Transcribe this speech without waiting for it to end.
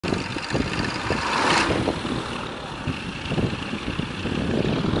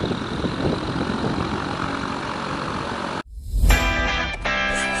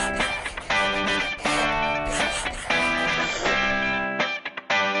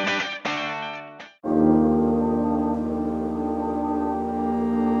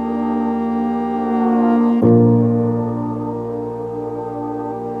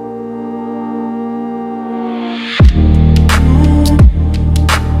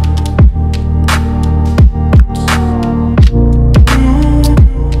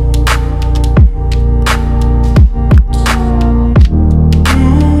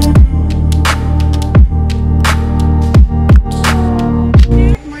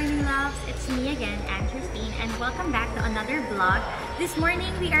vlog. This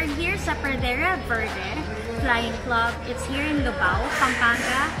morning, we are here sa Pradera, Verde Flying Club. It's here in Lubao,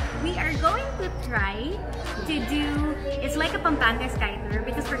 Pampanga. We are going to try to do, it's like a Pampanga sky tour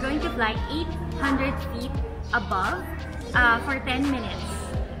because we're going to fly 800 feet above for 10 minutes.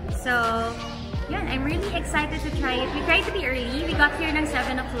 So, yeah, I'm really excited to try it. We tried to be early. We got here ng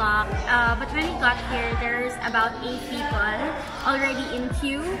 7 o'clock. But when we got here, there's about 8 people already in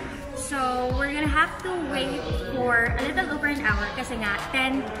queue. So, we're gonna have to wait for a little over an hour kasi nga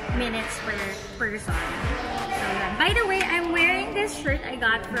 10 minutes per person. So, yan. By the way, I'm wearing this shirt I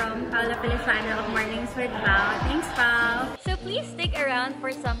got from Paula Filifano of Mornings with Pao. Thanks, Pao! So, please stick around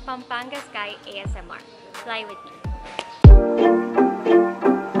for some Pampanga Sky ASMR. Fly with me.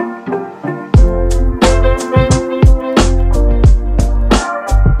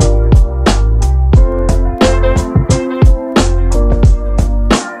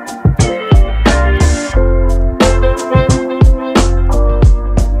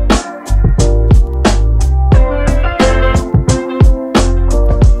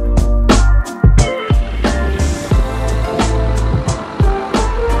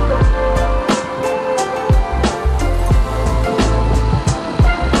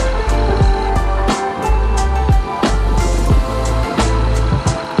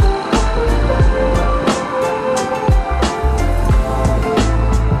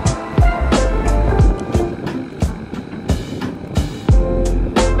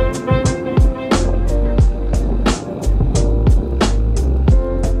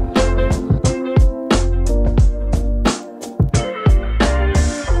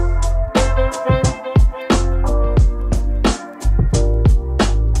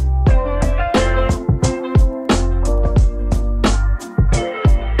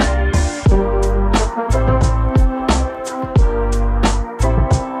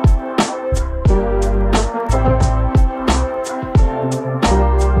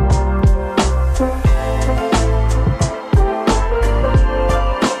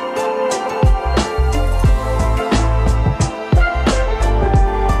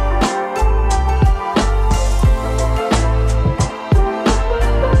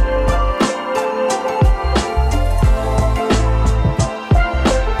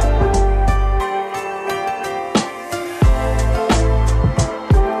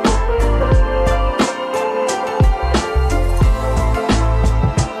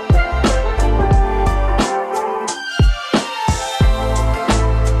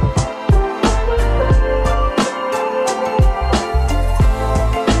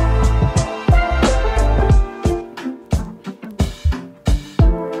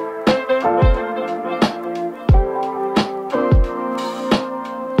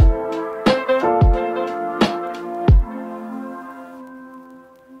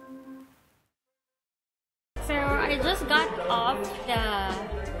 I just got off the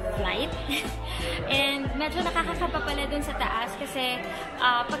flight and medyo nakakakaba pala dun sa taas kasi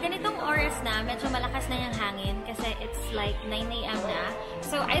pag ganitong oras na, medyo malakas na yung hangin kasi it's like 9 AM na.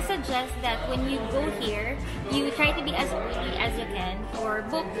 So I suggest that when you go here, you try to be as early as you can or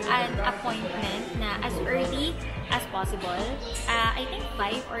book an appointment na as early as possible. I think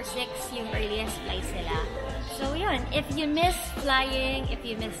 5 or 6 yung earliest flights nila. So yun, if you miss flying, if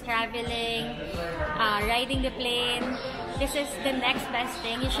you miss traveling, riding the plane, this is the next best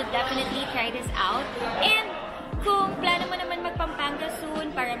thing. You should definitely try this out. And kung plano mo naman mag-Pampanga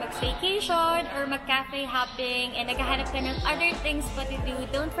soon para mag-vacation or mag-cafe hopping and naghahanap ka ng other things pa to do,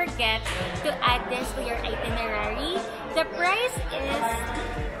 don't forget to add this to your itinerary. The price is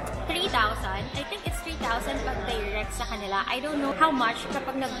 3,000. I think it's 3,000 pag direct sa kanila. I don't know how much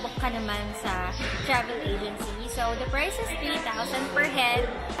kapag nag-book ka naman sa travel agency. So, the price is 3,000 per head.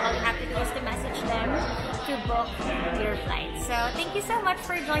 All you have to do is to message them to book your flight. So, thank you so much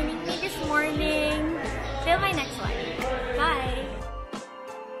for joining me this morning. Till my next one. Bye!